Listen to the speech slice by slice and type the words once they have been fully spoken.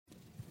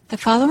The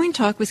following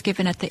talk was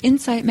given at the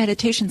Insight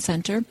Meditation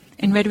Center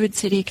in Redwood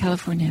City,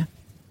 California.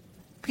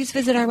 Please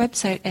visit our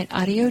website at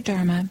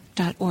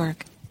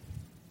audiodharma.org.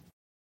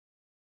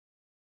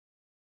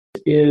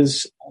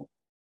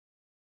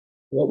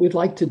 What we'd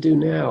like to do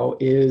now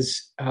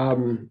is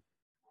do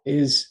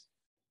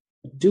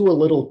a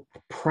little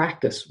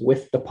practice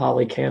with the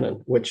Pali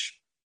Canon, which,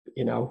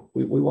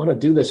 we want to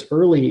do this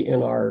early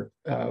in our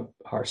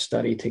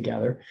study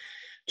together,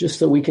 just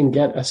so we can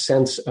get a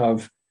sense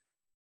of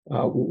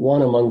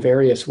one among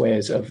various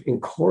ways of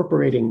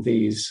incorporating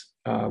these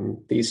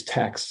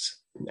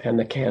texts and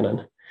the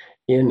canon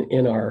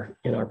in our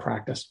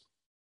practice.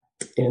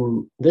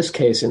 In this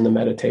case, in the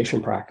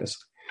meditation practice.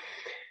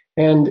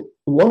 And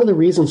one of the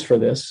reasons for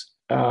this,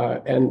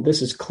 and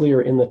this is clear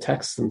in the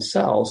texts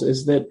themselves,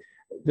 is that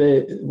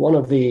one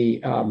of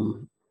the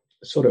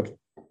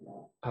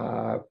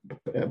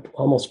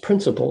almost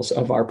principles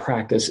of our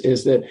practice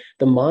is that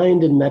the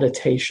mind in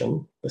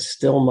meditation, the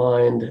still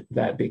mind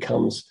that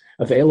becomes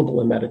available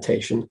in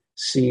meditation,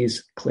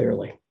 sees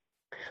clearly.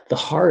 The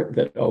heart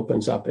that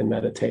opens up in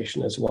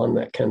meditation is one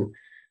that can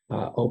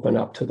open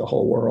up to the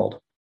whole world.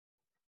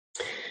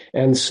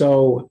 And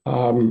so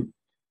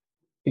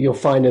you'll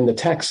find in the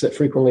text that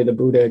frequently the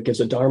Buddha gives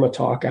a Dharma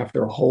talk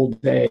after a whole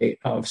day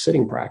of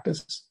sitting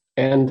practice.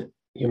 And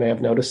you may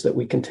have noticed that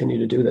we continue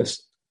to do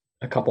this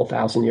a couple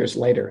thousand years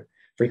later.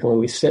 Frequently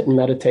we sit in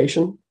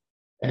meditation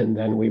and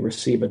then we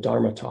receive a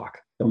Dharma talk.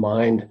 The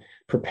mind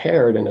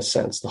prepared, in a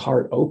sense, the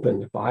heart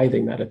opened by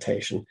the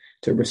meditation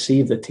to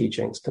receive the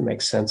teachings, to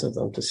make sense of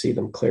them, to see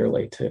them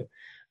clearly, to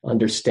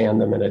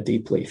understand them in a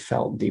deeply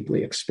felt,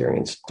 deeply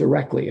experienced,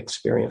 directly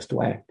experienced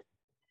way.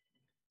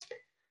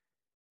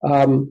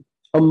 Among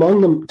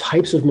the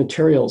types of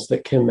materials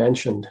that Kim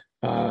mentioned,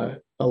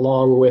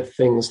 along with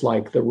things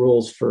like the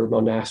rules for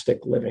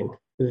monastic living,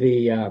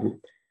 the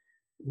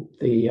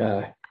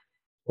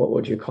what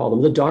would you call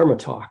them? The Dharma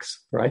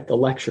talks, right? The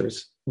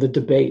lectures, the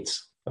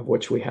debates, of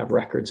which we have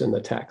records in the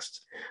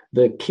text,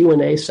 the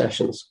Q&A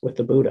sessions with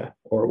the Buddha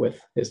or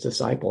with his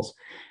disciples,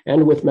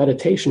 and with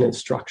meditation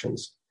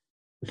instructions.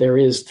 There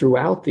is,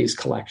 throughout these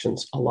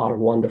collections, a lot of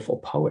wonderful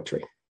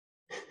poetry.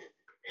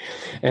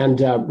 And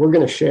we're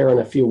going to share in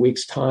a few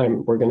weeks'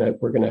 time, we're going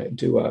to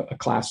do a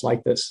class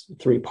like this,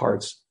 3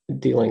 parts,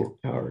 dealing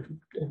or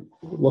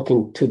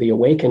looking to the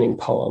awakening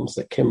poems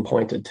that Kim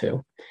pointed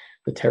to,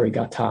 the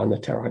Therigatha and the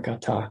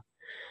Theragatha,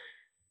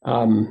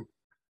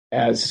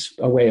 as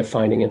a way of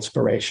finding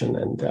inspiration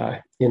and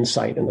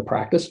insight in the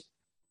practice.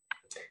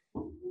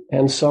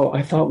 And so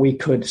I thought we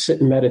could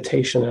sit in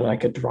meditation and I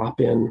could drop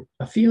in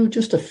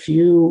just a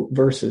few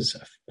verses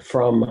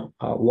from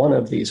one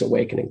of these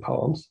awakening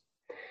poems.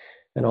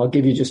 And I'll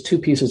give you just 2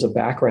 pieces of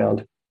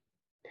background.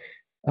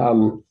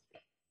 One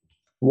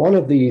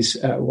of these,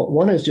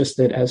 one is just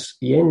that, as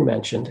Ying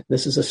mentioned,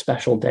 this is a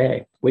special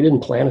day. We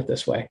didn't plan it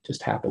this way, it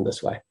just happened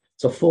this way.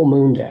 It's a full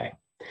moon day.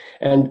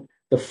 And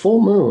the full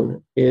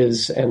moon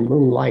and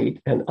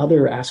moonlight and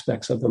other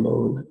aspects of the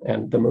moon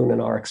and the moon in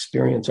our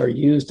experience are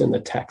used in the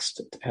text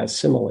as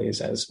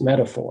similes, as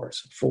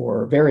metaphors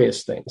for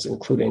various things,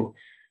 including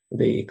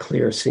the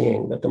clear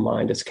seeing that the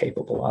mind is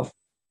capable of.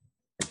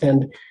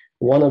 And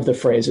one of the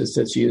phrases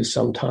that's used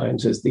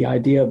sometimes is the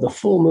idea of the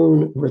full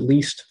moon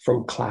released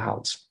from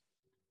clouds,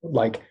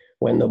 like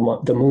when the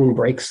moon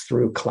breaks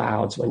through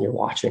clouds when you're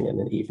watching in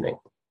an evening.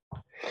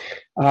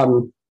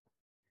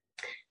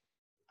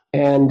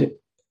 And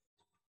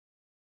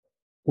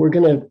we're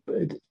going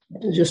to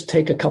just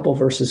take a couple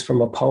verses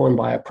from a poem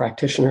by a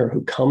practitioner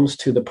who comes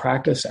to the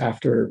practice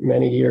after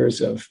many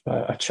years of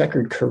a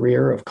checkered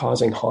career of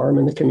causing harm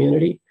in the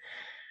community.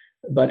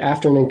 But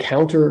after an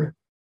encounter,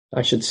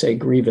 I should say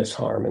grievous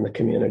harm in the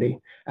community,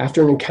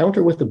 after an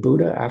encounter with the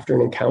Buddha, after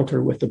an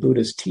encounter with the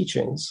Buddha's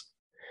teachings,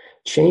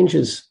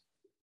 changes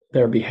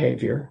their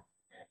behavior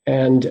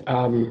and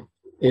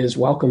is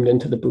welcomed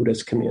into the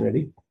Buddha's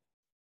community.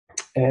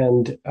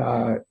 And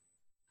I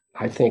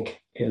think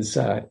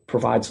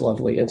provides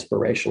lovely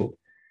inspiration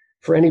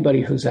for anybody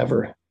who's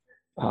ever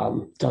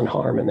done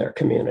harm in their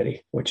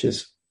community, which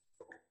is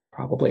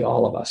probably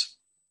all of us.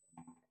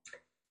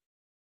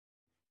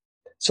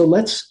 So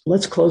let's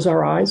close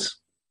our eyes.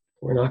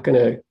 We're not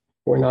going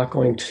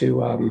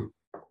to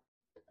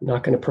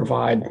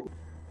provide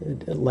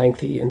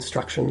lengthy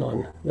instruction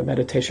on the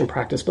meditation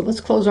practice, but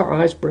let's close our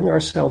eyes, bring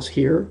ourselves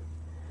here.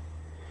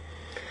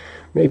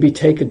 Maybe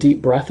take a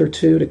deep breath or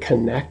 2 to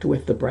connect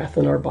with the breath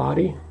in our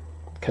body,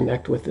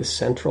 connect with this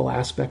central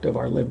aspect of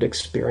our lived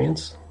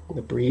experience,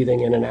 the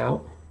breathing in and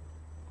out,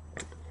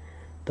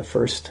 the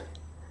first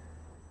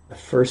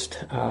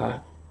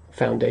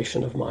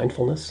foundation of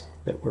mindfulness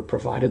that we're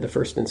provided, the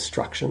first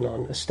instruction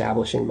on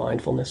establishing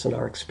mindfulness in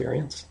our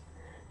experience.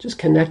 Just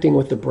connecting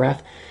with the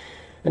breath,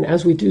 and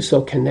as we do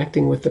so,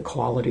 connecting with the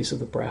qualities of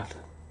the breath,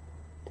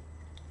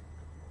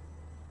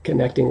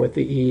 connecting with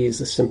the ease,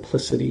 the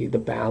simplicity, the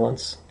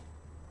balance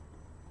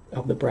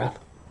of the breath.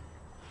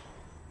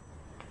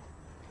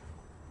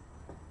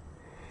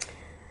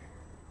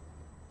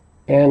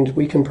 And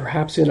we can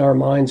perhaps in our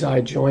mind's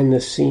eye join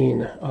this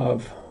scene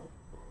of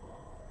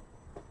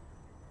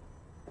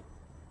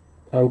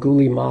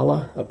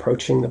Angulimala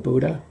approaching the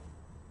Buddha,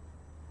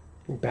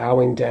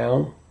 bowing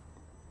down,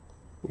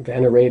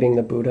 venerating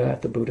the Buddha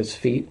at the Buddha's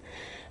feet,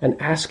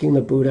 and asking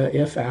the Buddha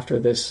if, after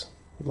this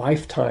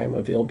lifetime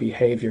of ill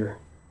behavior,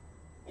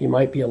 he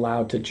might be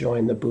allowed to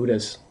join the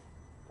Buddha's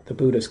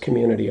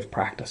community of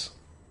practice.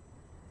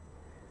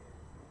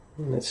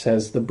 And it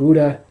says, the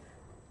Buddha,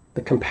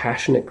 the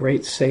compassionate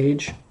great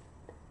sage,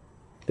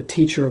 the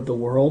teacher of the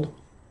world,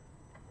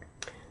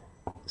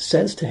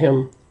 says to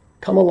him,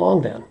 "Come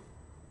along then."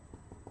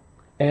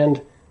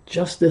 And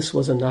just this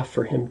was enough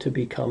for him to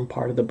become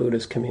part of the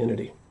Buddha's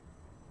community.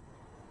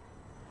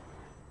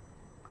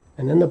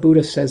 And then the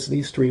Buddha says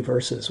these 3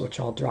 verses, which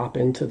I'll drop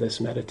into this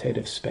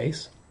meditative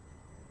space,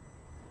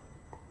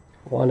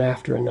 one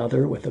after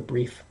another, with a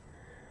brief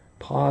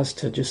pause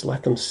to just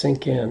let them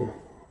sink in,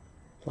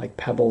 like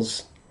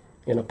pebbles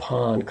in a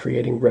pond,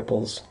 creating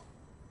ripples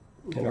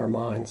in our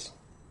minds.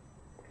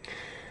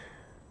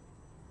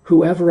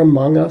 Whoever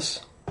among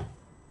us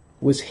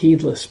was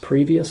heedless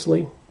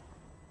previously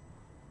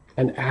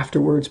and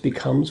afterwards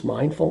becomes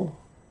mindful,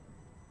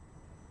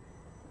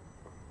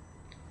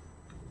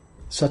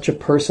 such a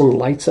person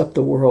lights up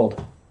the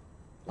world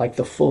like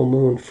the full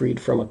moon freed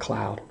from a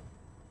cloud.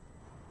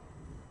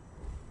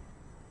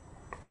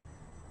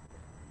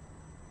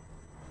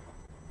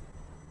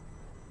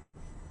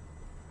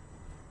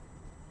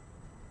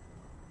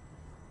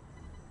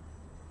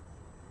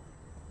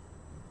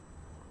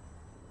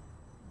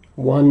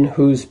 One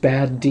whose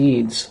bad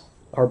deeds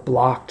are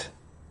blocked,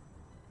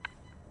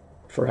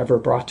 forever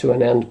brought to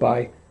an end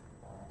by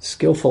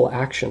skillful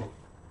action,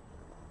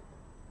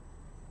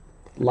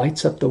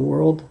 lights up the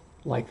world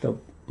like the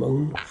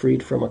moon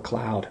freed from a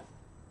cloud.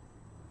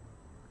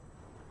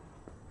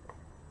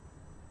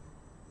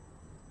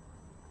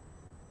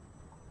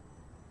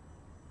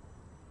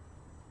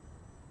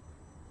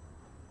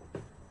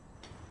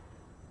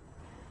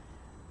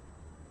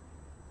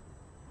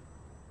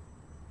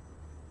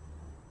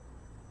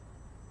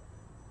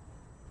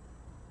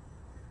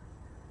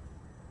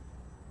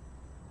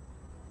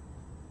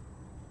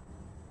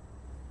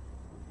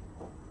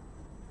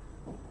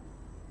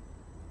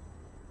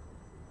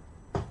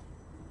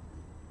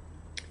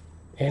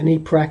 Any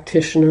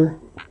practitioner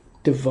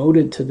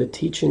devoted to the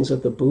teachings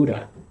of the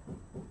Buddha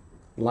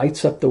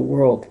lights up the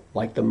world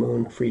like the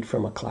moon freed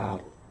from a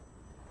cloud.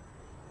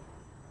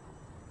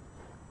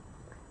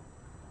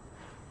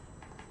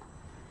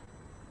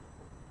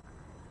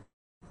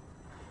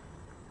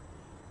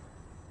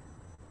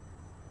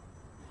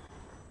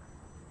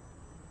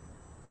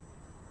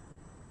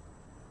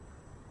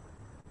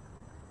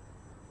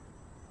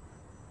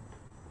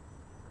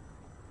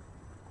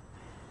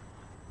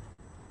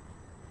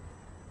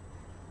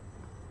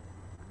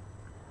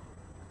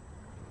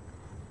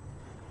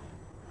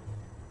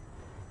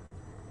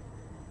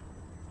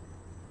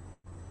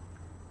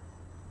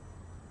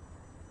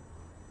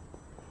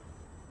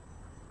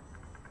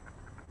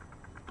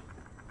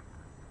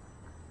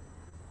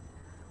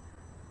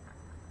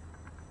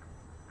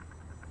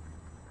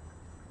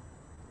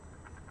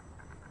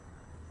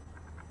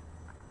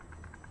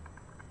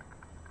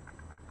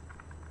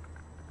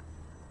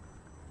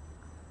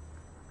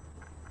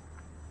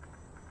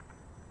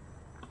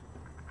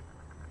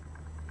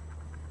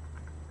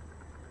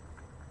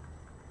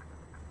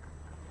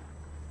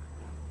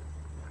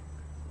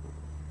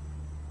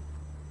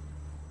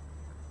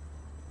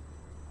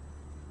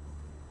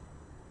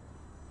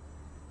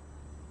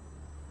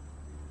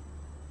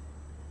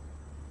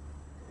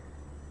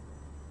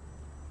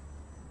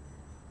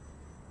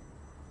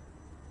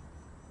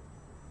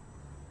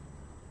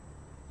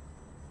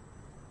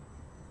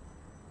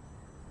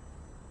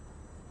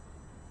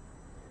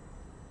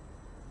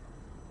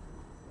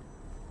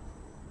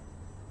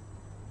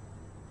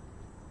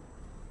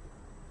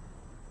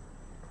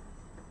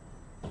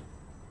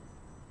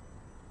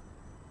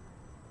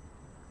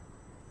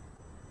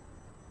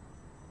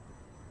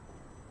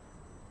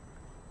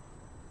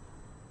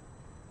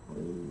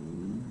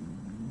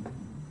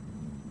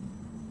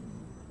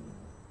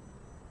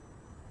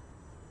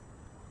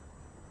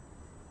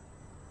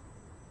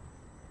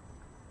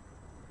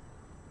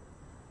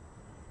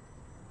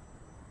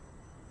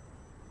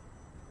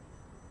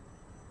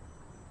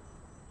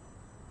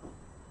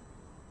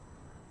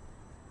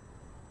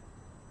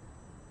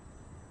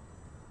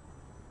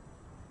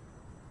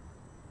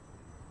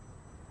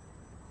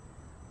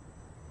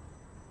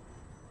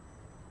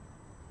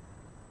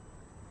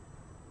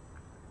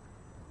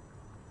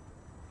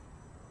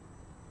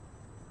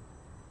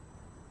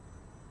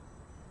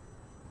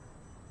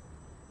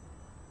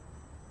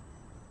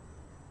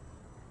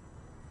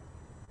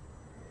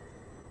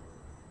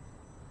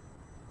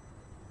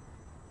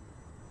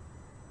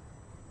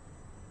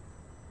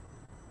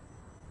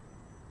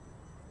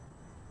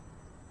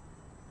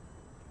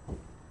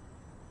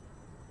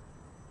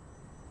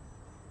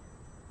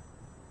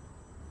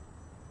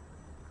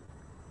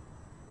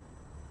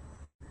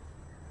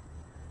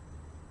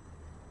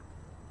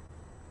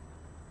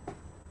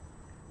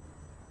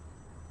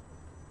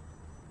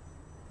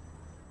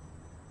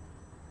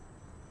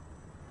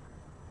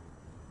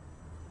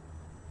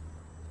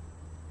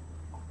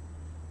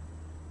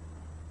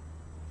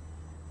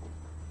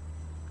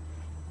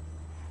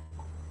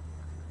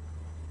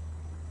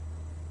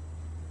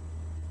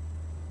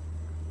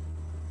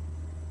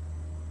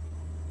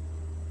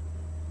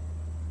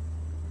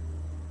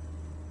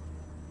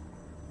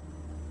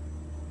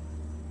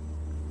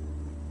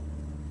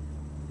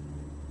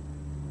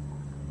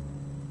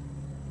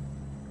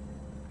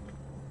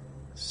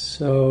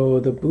 So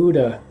the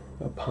Buddha,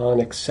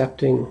 upon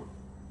accepting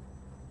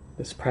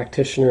this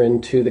practitioner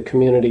into the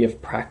community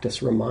of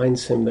practice,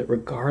 reminds him that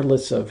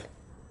regardless of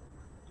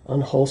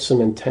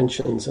unwholesome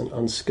intentions and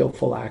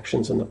unskillful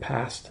actions in the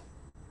past,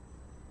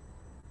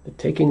 that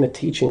taking the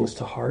teachings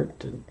to heart,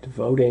 to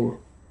devoting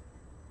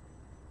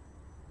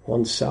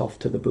oneself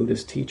to the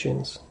Buddha's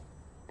teachings,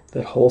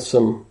 that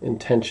wholesome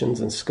intentions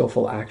and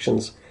skillful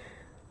actions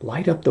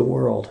light up the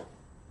world,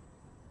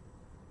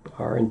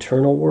 our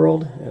internal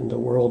world and the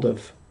world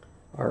of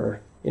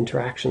our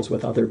interactions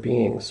with other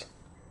beings,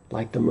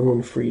 like the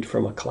moon freed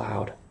from a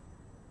cloud.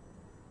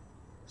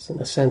 This, in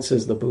a sense,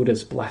 is the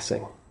Buddha's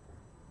blessing,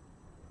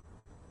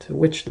 to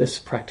which this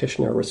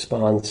practitioner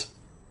responds.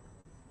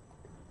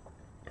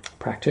 A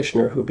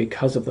practitioner who,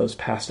 because of those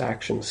past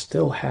actions,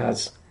 still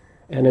has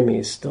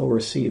enemies, still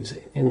receives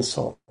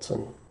insults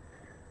and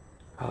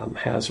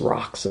has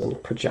rocks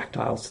and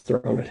projectiles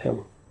thrown at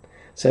him,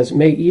 says,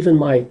 "May even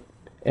my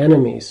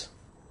enemies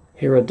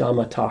hear a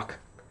Dhamma talk.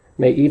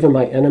 May even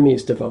my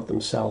enemies devote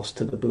themselves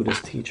to the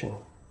Buddha's teaching.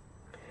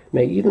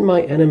 May even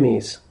my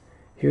enemies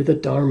hear the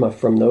Dharma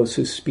from those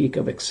who speak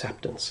of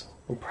acceptance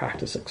and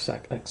practice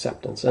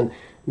acceptance. And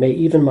may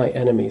even my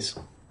enemies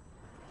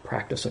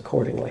practice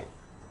accordingly."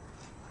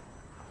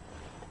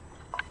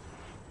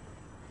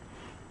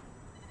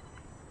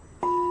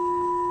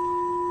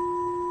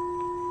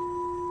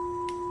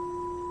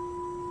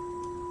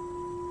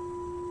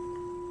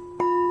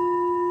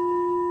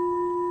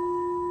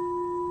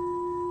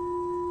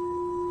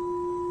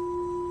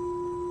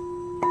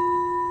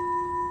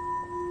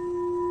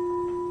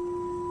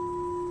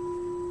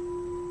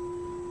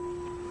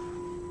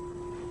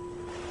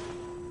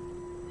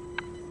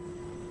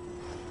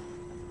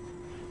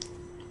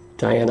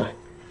 Diana.